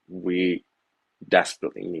time, like we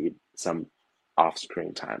desperately need some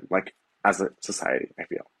off-screen time, like as a society, I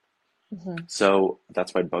feel. Mm-hmm. So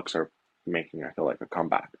that's why books are making, I feel like, a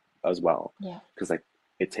comeback as well, Yeah. because like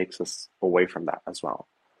it takes us away from that as well.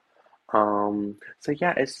 So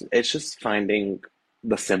yeah, it's just finding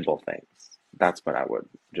the simple things. That's what I would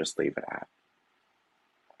just leave it at.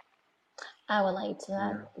 I would like to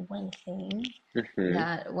add Yeah. one thing Mm-hmm.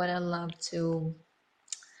 that what I love to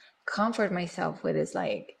comfort myself with is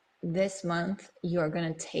like this month you're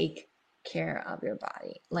gonna take care of your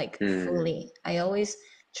body like Mm. fully. I always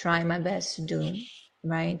try my best to do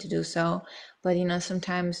right to do so, but you know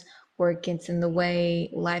sometimes work gets in the way,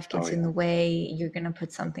 life Oh gets in yeah. the way. You're gonna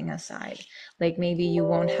put something aside, like maybe you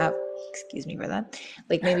won't have, excuse me for that,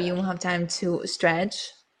 like maybe you won't have time to stretch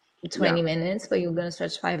Yeah. 20 minutes but you're gonna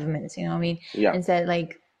stretch 5 minutes, you know what I mean? Yeah. Instead,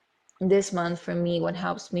 like this month for me what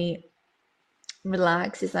helps me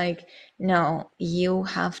relax is like, no, you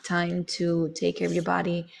have time to take care of your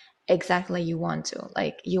body exactly like you want to.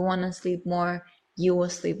 Like you want to sleep more, you will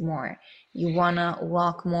sleep more. You want to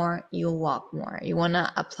walk more, you'll walk more. You want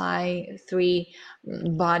to apply three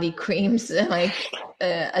body creams like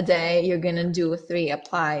a day, you're gonna do three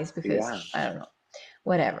applies because Yeah. I don't know,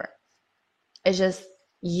 whatever. It's just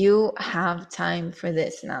you have time for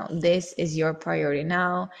this now. This is your priority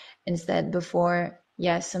now. Instead, before,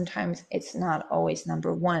 yes, sometimes it's not always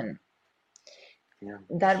number one. Yeah.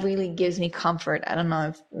 That really gives me comfort. I don't know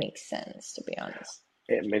if it makes sense, to be honest.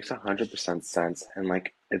 It makes 100% sense, and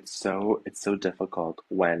like it's so difficult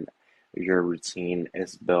when your routine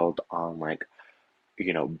is built on like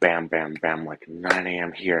bam, bam, bam, like 9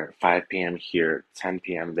 a.m. here, 5 p.m. here, 10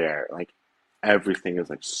 p.m. there. Like everything is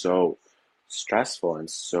like so stressful and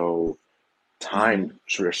so time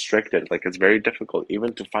Mm-hmm. restricted. Like it's very difficult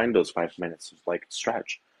even to find those 5 minutes of like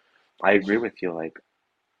stretch. I agree Yeah. with you. Like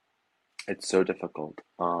it's so difficult.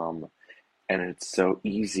 And it's so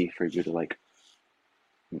easy for you to like,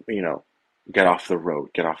 you know, get off the road,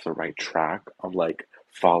 get off the right track of like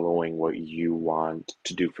following what you want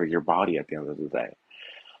to do for your body at the end of the day.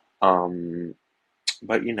 Um,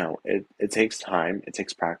 But it takes time, it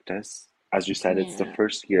takes practice. As you said, it's the Yeah.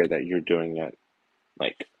 first year that you're doing it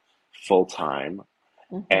like full time.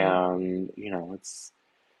 Mm-hmm. And it's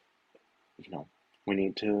you know, we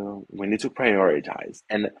need to prioritize.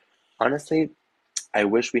 And honestly, I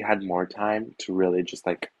wish we had more time to really just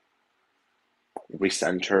like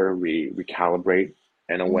recenter, recalibrate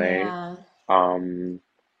in a way. Yeah. Um,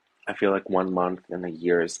 I feel like 1 month in a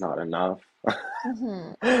year is not enough.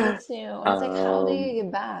 Mm-hmm. Me too. And it's like, how do Um, you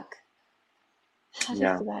get back? How do you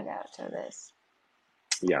yeah, get back after this?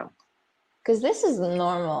 yeah. Because this is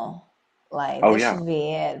normal. Like, Oh this yeah. should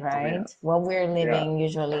be it, Oh yeah. right? What we're Yeah. living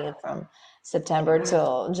usually from September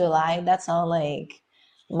till July, that's all like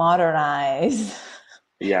modernized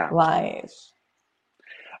Yeah. life.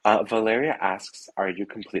 Valeria asks, are you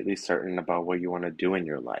completely certain about what you want to do in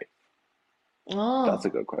your life? That's a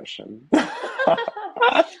Oh, good question.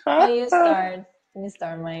 oh, you start. You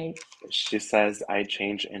start, Mike. She says, I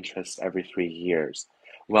change interests every 3 years.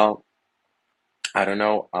 Well, I don't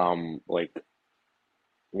know, like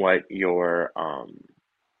what your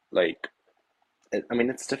like I mean,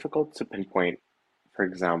 it's difficult to pinpoint, for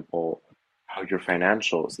example, how your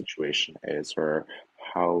financial situation is or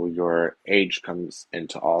how your age comes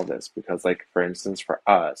into all this because like for instance for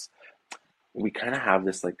us we kind of have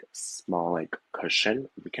this like small like cushion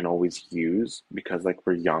we can always use because like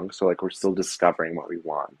we're young, so like we're still discovering what we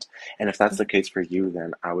want. And if that's the case for you,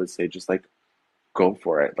 then I would say just like go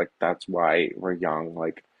for it. Like that's why we're young,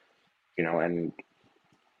 like and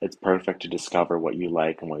it's perfect to discover what you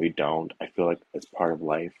like and what you don't. I feel like it's part of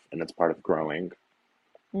life and it's part of growing.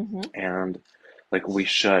 Mm-hmm. And like we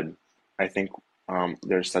should, I think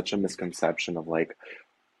there's such a misconception of like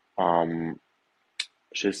um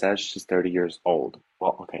she says she's 30 years old.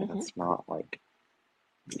 Well, okay, Mm-hmm. that's not like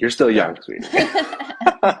you're still young, Young. sweetie.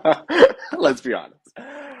 Let's be honest.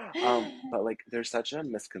 But like there's such a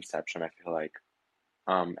misconception, I feel like,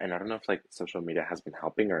 and I don't know if like social media has been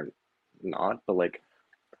helping or not, but like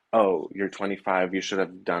oh, you're 25, you should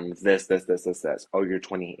have done this. Oh, you're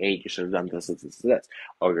 28, you should have done this.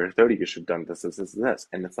 Oh, you're 30, you should have done this.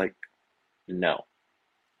 And it's like, no,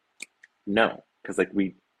 no, because like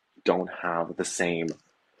we don't have the same,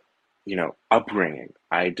 upbringing.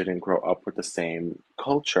 I didn't grow up with the same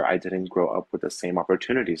culture. I didn't grow up with the same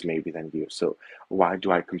opportunities maybe than you. So why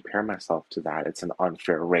do I compare myself to that? It's an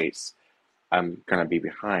unfair race. I'm gonna be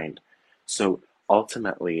behind. So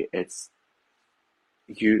ultimately,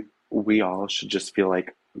 we all should just feel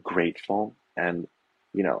like grateful and,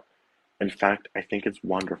 you know, in fact, I think it's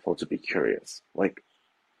wonderful to be curious. Like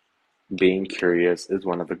being curious is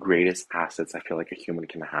one of the greatest assets I feel like a human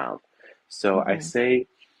can have. So I Hmm. say,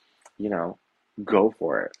 you know, go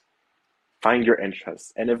for it. Find your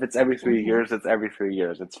interests. And if it's every three Hmm. years, it's every 3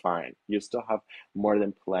 years. It's fine. You still have more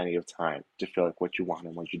than plenty of time to feel like what you want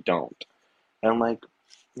and what you don't. And like,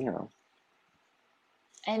 you know,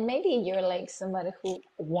 And maybe you're like somebody who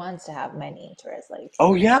wants to have many interests. Like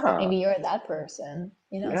oh yeah, maybe you're that person.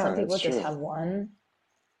 yeah, Some that's people just true. have one,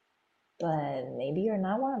 but maybe you're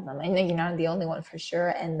not one of them. I know you're not the only one for sure,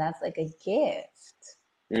 and that's like a gift.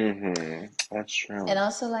 That's And true.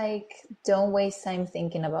 also, like, don't waste time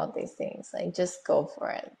thinking about these things. Like, just go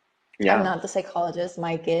for it. I'm Yeah. not the psychologist,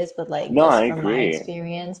 Mike is, but like, No, I just from my agree.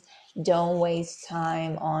 experience, don't waste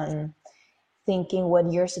time on thinking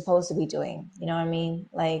what you're supposed to be doing. You know what I mean?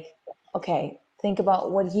 Like, okay, think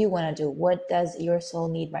about what you want to do. What does your soul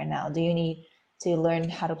need right now? Do you need to learn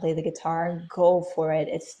how to play the guitar? Go for it.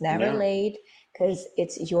 It's never Yeah. late because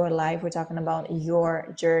it's your life. We're talking about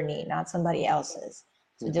your journey, not somebody else's.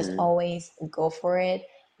 So just hmm always go for it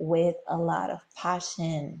with a lot of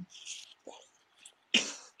passion.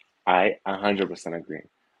 I 100% agree.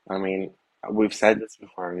 I mean, we've said this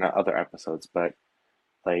before in other episodes, but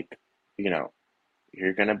like, you know,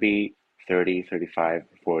 you're gonna be 30, 35,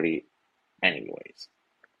 40 anyways.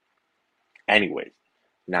 Anyways.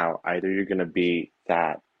 Now, either you're gonna be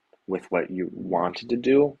that with what you wanted to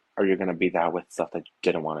do, or you're gonna be that with stuff that you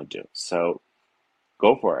didn't want to do. So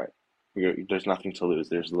go for it. There's nothing to lose.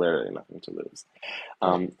 There's literally nothing to lose.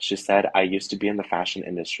 Yeah. She said, I used to be in the fashion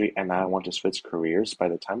industry and now I want to switch careers by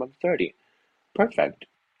the time I'm 30. Perfect.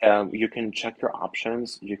 You can check your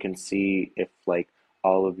options. You can see if like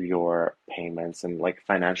all of your payments and like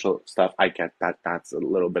financial stuff, I get that that's a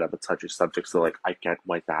little bit of a touchy subject. So like I get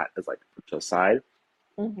why that is like put to the side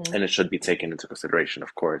Mm-hmm. and it should be taken into consideration,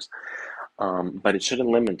 of course. But it shouldn't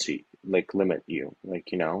limit you. Like,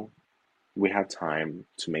 we have time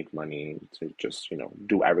to make money to just,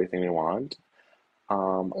 do everything we want.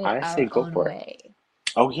 In I say our go own for it. way.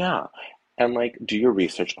 Oh yeah. And like do your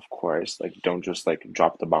research, of course. Like don't just like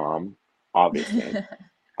drop the bomb, obviously.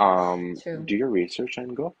 True. Do your research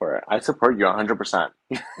and go for it. I support you 100%.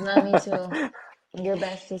 Not me too. Your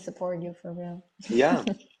bestie support you for real. Yeah.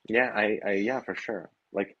 Yeah, yeah, for sure.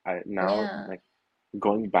 Like I now Yeah. like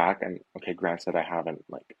going back and okay, granted I haven't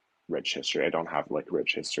like rich history. I don't have like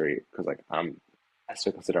rich history because like I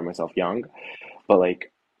still consider myself young, but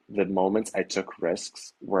like the moments I took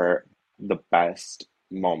risks were the best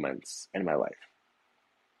moments in my life.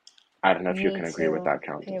 I don't know if you Me can agree with that, too.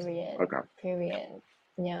 Countess. Period. Okay. Period.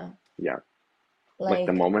 Yeah. Yeah. Like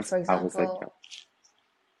the Like, moments for I was like, yeah. example,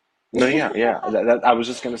 No, yeah, yeah. I was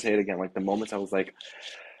just gonna say it again. Like the moments I was like,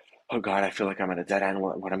 oh God, I feel like I'm at a dead end.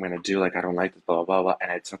 What I'm gonna do? Like I don't like this, blah blah blah.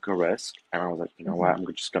 And I took a risk, and I was like, you know what? mhm, I'm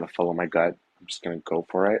just gonna follow my gut. I'm just gonna go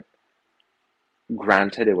for it.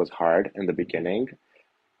 Granted, it was hard in the beginning,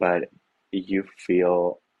 but you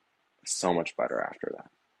feel so much better after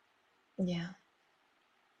that. yeah,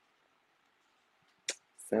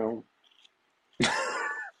 So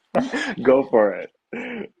go for it.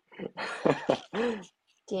 Do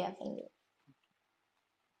definitely.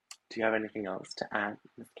 you have anything else to add,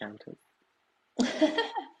 Miss Countess?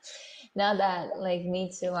 Now that, like,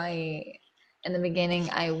 me too, in the beginning,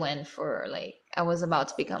 I went for, like, I was about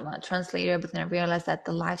to become a translator, but then I realized that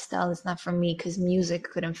the lifestyle is not for me because music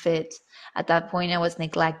couldn't fit. At that point, I was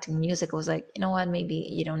neglecting music. I was like, you know what? Maybe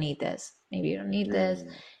you don't need this. Maybe you don't need this. It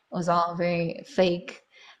Mm, was all very fake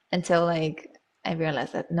until, like, I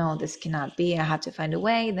realized that no, this cannot be. I have to find a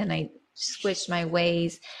way. Then I switched my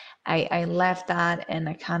ways. I left that and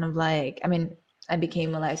I kind of like, I mean, I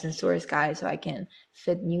became a licensed tourist guide so I can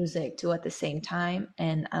fit music too at the same time.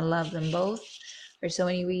 And I love them both for so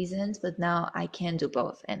many reasons, but now I can do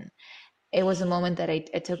both. And it was a moment that I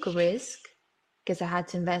took a risk because I had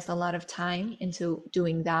to invest a lot of time into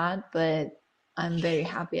doing that. But I'm very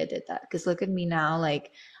happy I did that because look at me now.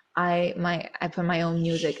 Like I put my own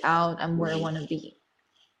music out. I'm where I hmm want to be.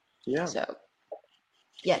 Yeah, So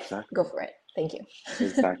yes, exactly. go for it. Thank you.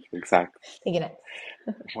 Exactly, exactly. Thank you,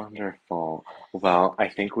 next. Wonderful. Well, I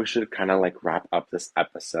think we should kind of like wrap up this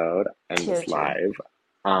episode and True, this true. live.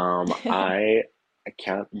 I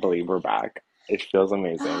can't believe we're back. It feels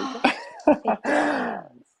amazing. It does.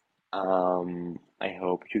 I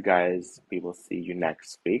hope you guys, we will see you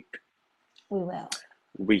next week. We will.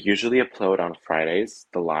 We usually upload on Fridays,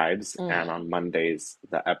 the lives, and Mm. on Mondays,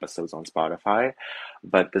 the episodes on Spotify.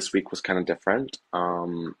 But this week was kind of different.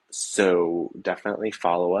 So definitely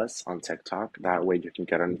follow us on TikTok. That way you can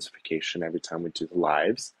get a notification every time we do the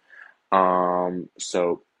lives.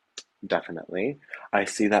 So definitely. I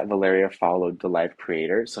see that Valeria followed the live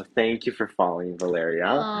creator, so thank you for following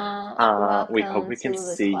Valeria. We hope Welcome we can to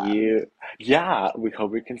the see club. you. Yeah, we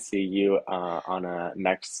hope we can see you on a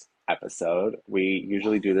next episode. We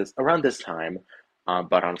usually do this around this time,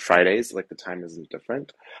 but on Fridays, like the time isn't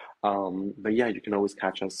different. But yeah, you can always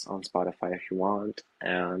catch us on Spotify if you want.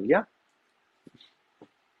 And yeah,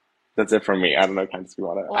 that's it from me. I don't know, Candice, if you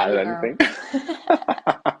want to Love add you, girl. anything.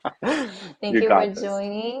 Thank You you for got this.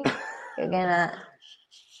 joining. You're gonna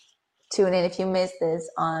tune in if you missed this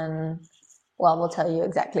on, well, we'll tell you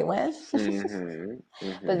exactly when, Mm-hmm. but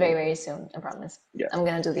Mm-hmm. very, very soon, I promise. Yes. I'm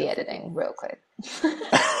gonna do the Yes. editing real quick.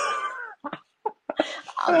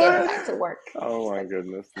 I'll get back to work. Oh my So,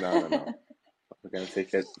 goodness. No, no, no. We're gonna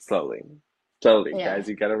take it slowly. Slowly, yeah. guys.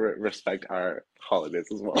 You gotta respect our holidays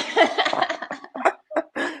as well.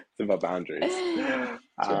 It's about boundaries. True.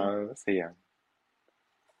 So yeah.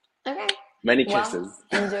 Okay. Many Well, kisses.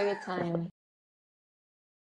 enjoy your time.